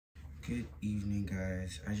Good evening,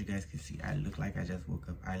 guys. As you guys can see, I look like I just woke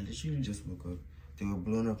up. I literally just woke up. They were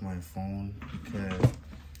blowing up my phone because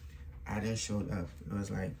I didn't show up. It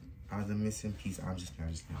was like I was a missing piece. I'm just not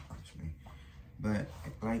actually. But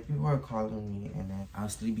like people were calling me, and then I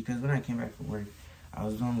was asleep because when I came back from work, I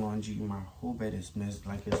was doing laundry. My whole bed is messed,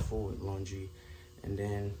 like it's full with laundry, and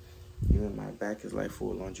then even my back is like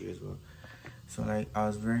full of laundry as well. So like I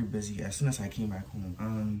was very busy as soon as I came back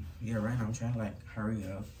home. Yeah, right now I'm trying to like hurry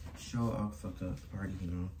up, show up for the party, you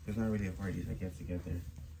know. It's not really a party, it's a get together.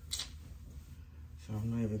 So I'm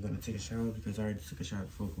not even gonna take a shower because I already took a shower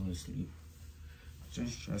before going to sleep.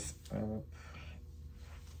 Just dress up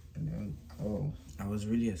and then go. I was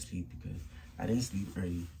really asleep because I didn't sleep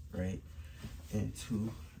early, right? And two,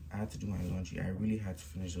 I had to do my laundry. I really had to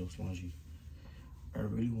finish those laundry. I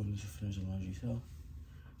really wanted to finish the laundry, so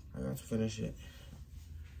I got to finish it.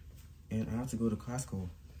 And I have to go to Costco.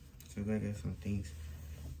 So I gotta get some things.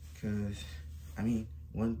 Cause, I mean,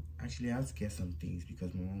 actually I have to get some things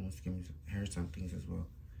because my mom wants to give me some things as well.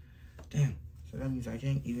 Damn. So that means I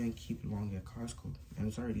can't even keep long at Costco. And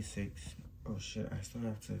it's already 6. Oh shit, I still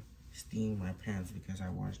have to steam my pants because I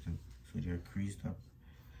washed them. So they're creased up.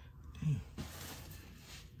 Damn.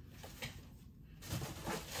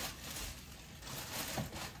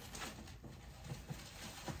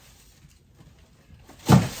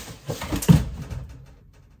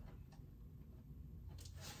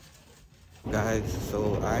 Guys,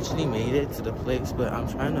 so I actually made it to the place, but I'm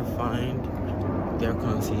trying to find their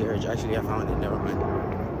concierge. Actually, I found it, never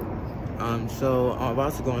mind. So I'm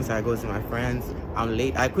about to go inside, go see my friends. I'm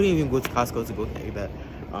late. I couldn't even go to Costco to go get that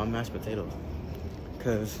mashed potatoes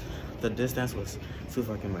because the distance was too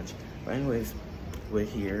fucking much. But anyways, we're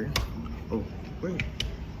here. Oh, wait.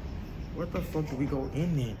 What the fuck do we go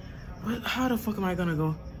in there? How the fuck am I gonna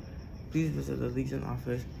go? Please visit the leasing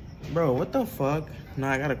office. Bro, what the fuck?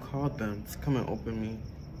 Nah, I gotta call them to come and open me.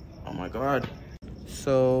 Oh my god.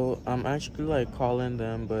 So I'm actually like calling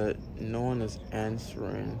them, but no one is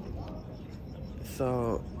answering.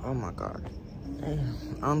 So, oh my god.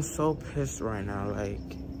 I'm so pissed right now. Like,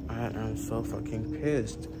 I am so fucking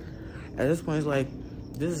pissed. At this point, it's like,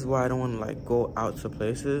 this is why I don't want to like go out to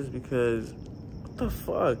places because what the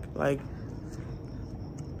fuck? Like,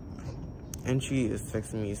 and she is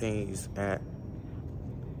texting me saying he's at.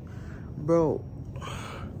 Bro,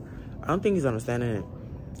 I don't think he's understanding it.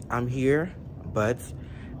 I'm here, but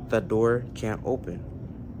the door can't open.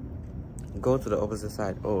 Go to the opposite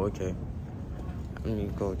side. Oh, okay. Let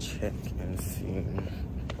me go check and see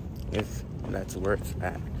if that's where it's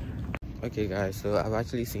at. Okay, guys, so I've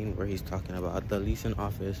actually seen where he's talking about, the leasing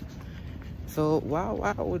office. So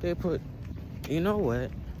why would they put, you know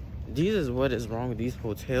what? This is what is wrong with these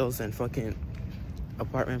hotels and fucking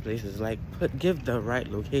apartment places. Like, give the right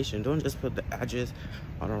location. Don't just put the address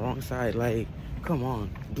on the wrong side. Like, come on,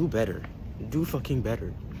 do better. Do fucking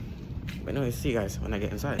better. But anyway, see you guys when I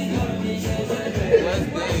get inside. Let's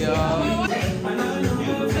go, y'all.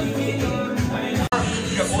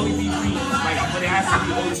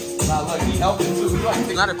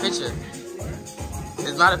 It's not a picture.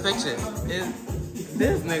 It's not a picture. It's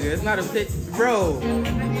this nigga. It's not a picture, bro.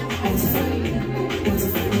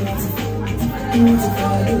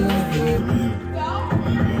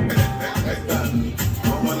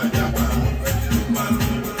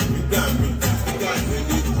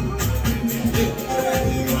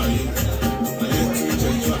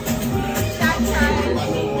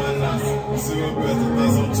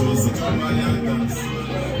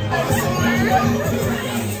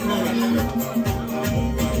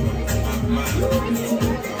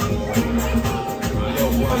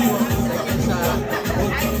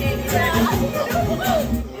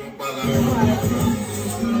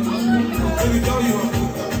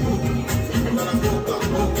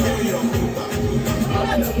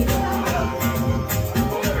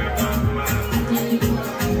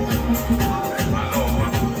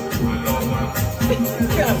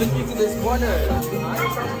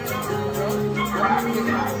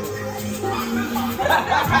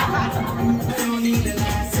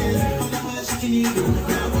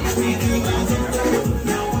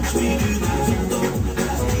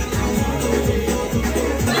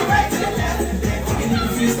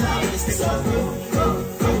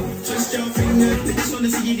 Just your finger, just wanna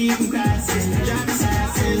see you even classes. Driving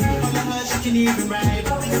sasses, all the hush you can even ride.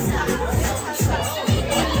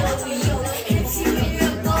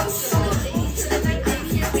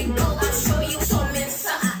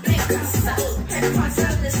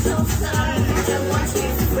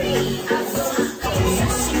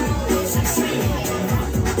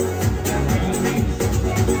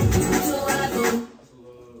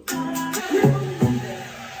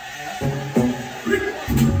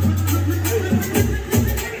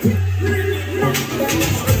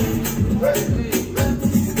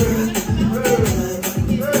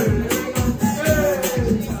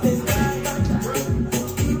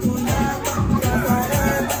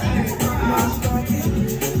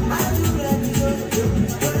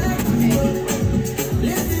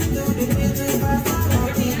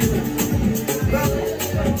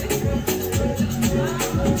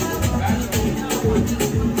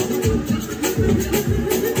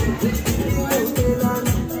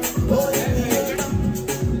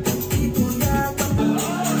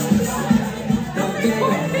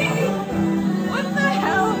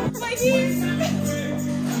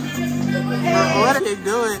 chick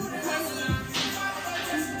do it.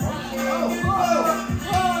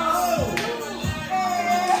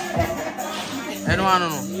 I don't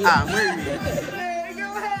know. Ah, maybe.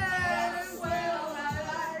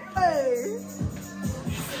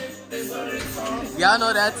 Y'all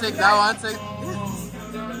know that chick, that one chick.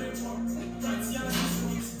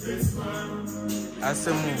 That's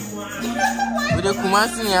a move. With the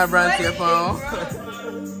Kumasi near brand here,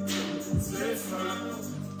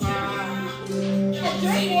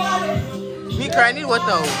 Drink water. me crying, need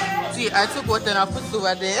water. See, I took water and I put it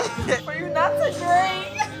over there. For you not to drink.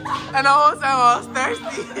 And the whole time I was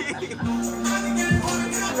thirsty.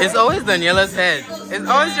 It's always Daniela's head. It's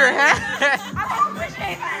always your head. I don't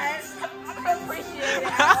appreciate that. I don't appreciate it.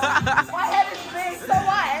 My head is big, so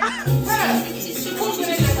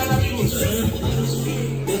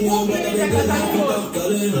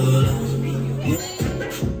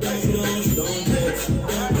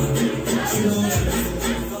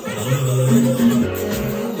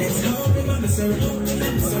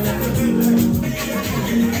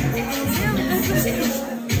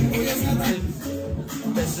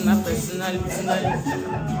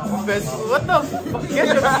What the fuck? Get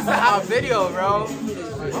your ass out video, bro.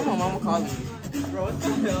 Why my mama calling you? Bro, what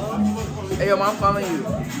the hell? Hey, your mom calling you.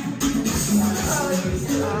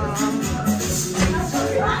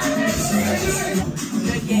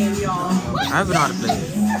 Good game, y'all. I don't know how to play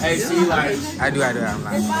it. Hey, see, like, I do, I'm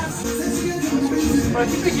like. But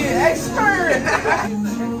you could get expert.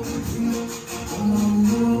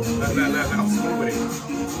 I'm smooth with it.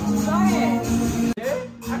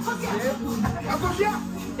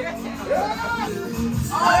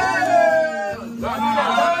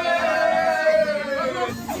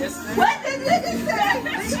 What did nigga say?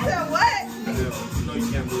 Nigga said what? You know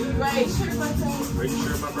you can't do that. Right, sure, my friend. Are you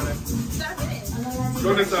sure, my brother? Stop it.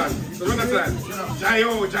 Jonathan.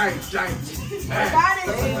 Jayo. Got it.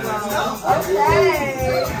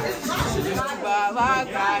 Okay.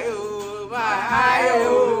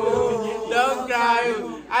 Don't cry,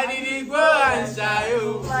 I didn't go and shy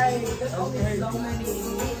you. Like, there's only so many.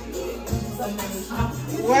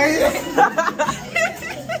 Wait.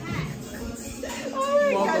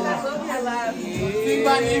 Oh my God, I love your laugh. Think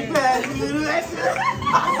about your past.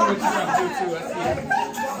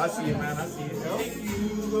 I see it, man. I see it.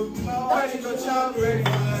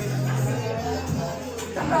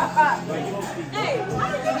 Hey,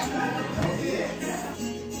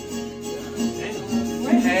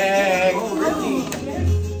 Hey.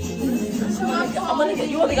 I'm gonna get,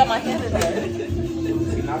 you only got my hand in there.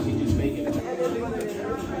 Now she just making it.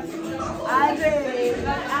 Ajay.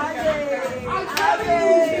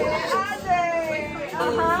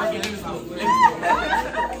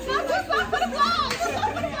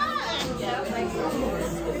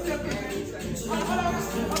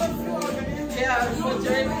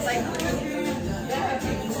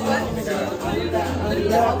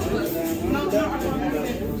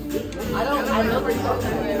 I know we're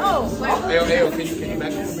talking. Oh, Hey, can you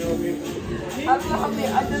back this me over here? I don't know how many I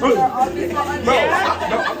just saw all these on Bro, there.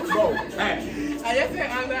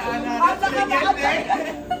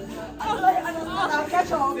 I'll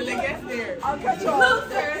catch on. I'll catch on.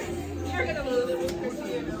 Loser. You're gonna lose.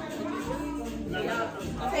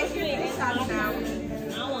 Take your name out now. I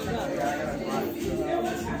want to go.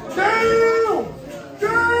 Damn!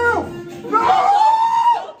 No!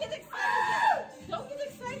 Don't get excited yet. Don't get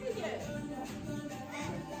excited yet.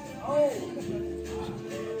 Oh.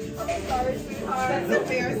 I'm sorry, sweetheart. That's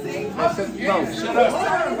embarrassing. Bro, shut up.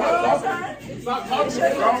 Stop talking to me,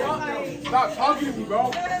 bro. Stop talking to me, bro.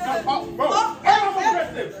 Stop talking, bro. Animal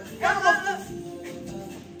aggressive. Shut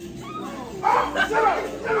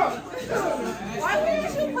up. Why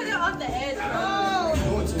wouldn't you put it on the edge, bro?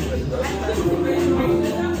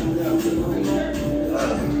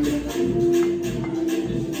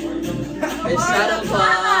 It's shadow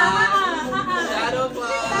fly. Shadow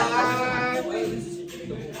fly.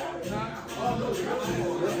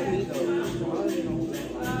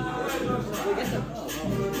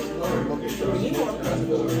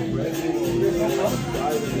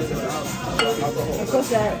 Because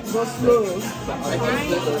that go slow.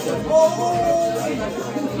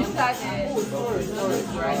 You got it.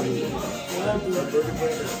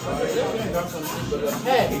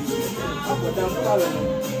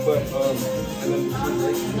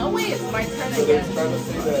 No way, it's my turn again.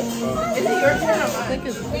 Is it your turn or mine?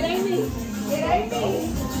 It ain't me. It ain't me.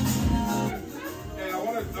 Hey, I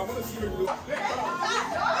wanna see your blue.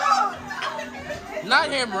 Not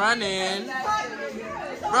him running.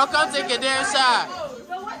 Bro, come take a damn shot. I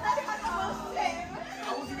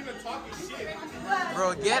wasn't even talking shit.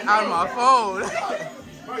 Bro, get out of my phone.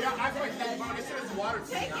 Bro, y'all act like this, bro. This shit is water.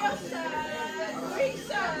 Take your shot. Free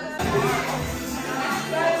shot.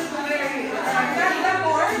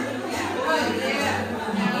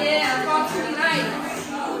 Yeah, it's all pretty nice.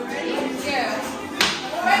 Yeah.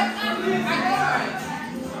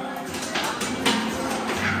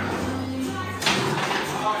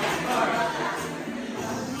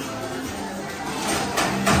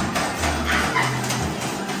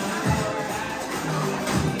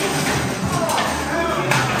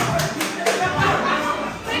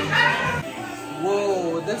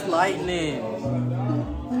 Whoa, this lightning.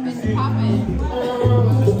 It's popping.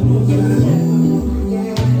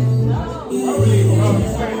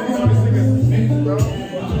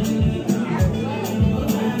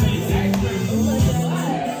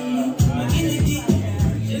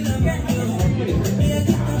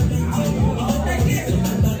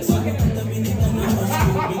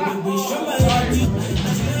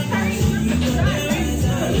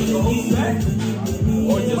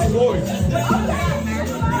 Or just boys.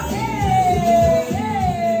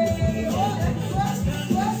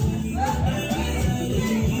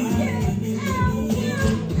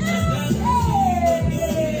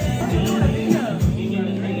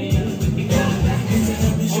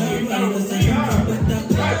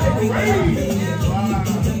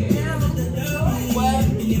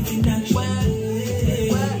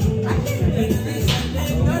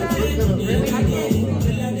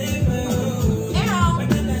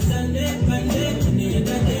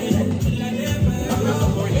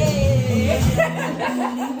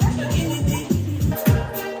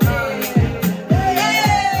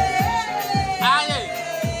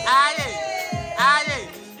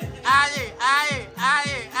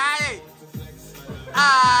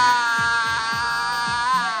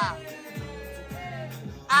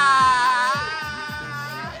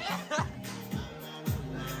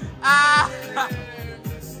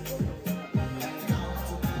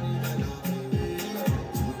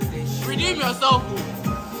 Redeem yourself.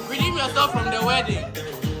 Redeem yourself from the wedding.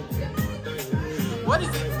 What is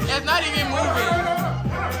it? It's not even moving.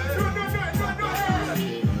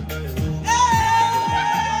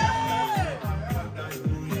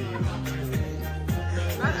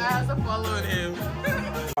 That ass are following him.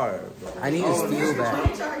 I need to steal that.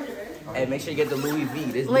 Hey, make sure you get the Louis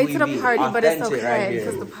V. This Late Louis to V, the party, but it's authentic okay right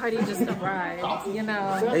because here. the party just arrived. You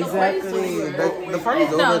know. Exactly. The party's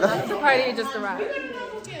over. No, the party just arrived.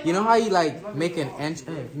 You know how you like make an entrance?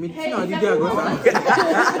 You know, you gotta go somewhere.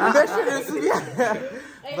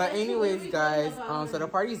 But anyways, guys, so the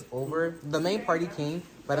party's over. The main party came,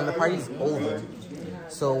 but then the party's over.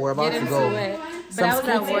 So we're about Get to go. into it. But I was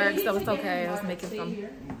at work, so it's okay. I was making some.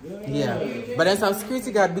 Yeah. But then some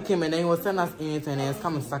security guard became and then he was telling us anything and it's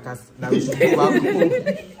come and suck us that we should go back home.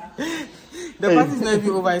 The party's not even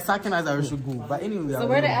over, it's sucking us that we should go. But anyway. So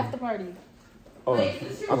where the after party? Oh,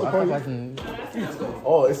 after party?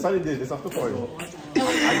 Oh, it's Saturday. It's after party.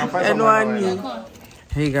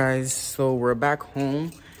 Hey guys, so we're back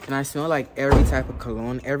home and I smell like every type of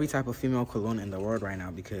cologne, every type of female cologne in the world right now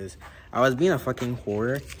because I was being a fucking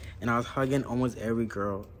whore and I was hugging almost every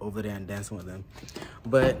girl over there and dancing with them.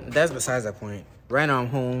 But that's besides the point. Right now I'm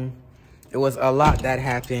home. It was a lot that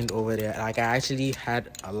happened over there. Like I actually had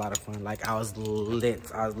a lot of fun. Like I was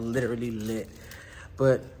lit. I was literally lit.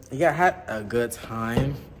 But yeah, I had a good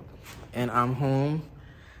time and I'm home.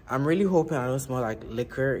 I'm really hoping I don't smell like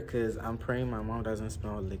liquor because I'm praying my mom doesn't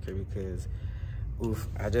smell liquor because, oof,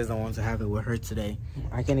 I just don't want to have it with her today.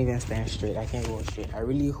 I can't even stand straight. I can't go straight. I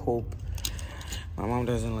really hope my mom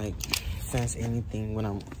doesn't like sense anything when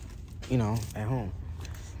I'm, you know, at home.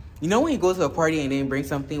 You know when you go to a party and they bring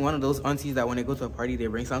something, one of those aunties that when they go to a party, they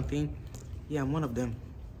bring something? Yeah, I'm one of them.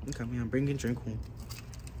 Look at me, I'm bringing drink home.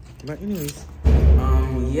 But anyways.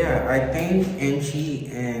 Yeah, I thank Angie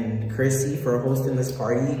and Chrissy for hosting this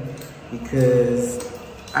party because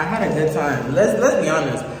I had a good time. Let's be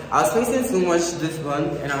honest. I was facing too much this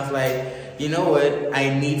month and I was like, you know what?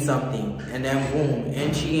 I need something. And then boom,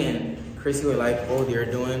 Angie and Chrissy were like, oh, they're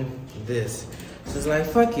doing this. So it's like,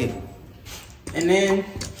 fuck it. And then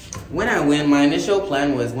when I went, my initial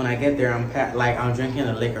plan was when I get there, I'm drinking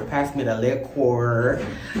the liquor. Pass me the liquor.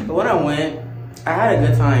 But when I went, I had a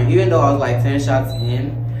good time, even though I was like 10 shots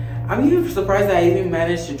in. I'm even surprised that I even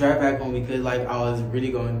managed to drive back home because like I was really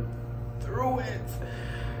going through it.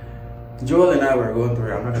 Joel and I were going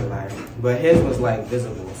through it, I'm not gonna lie. But his was like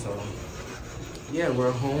visible, so. Yeah,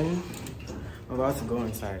 we're home. I'm about to go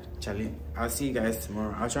inside. Charlie, I'll see you guys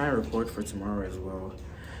tomorrow. I'll try and record for tomorrow as well.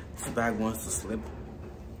 This bag wants to slip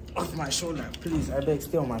off my shoulder. Please, I beg,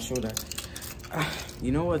 stay on my shoulder.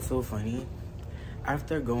 You know what's so funny?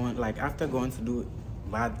 After going to do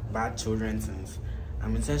bad children things,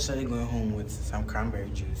 I'm essentially going home with some cranberry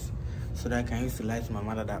juice so that I can use to lie to my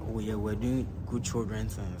mother that, oh yeah, we're doing good children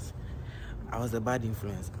sons. I was the bad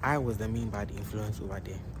influence. I was the main bad influence over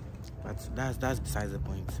there. But that's besides the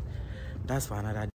point. That's for another day.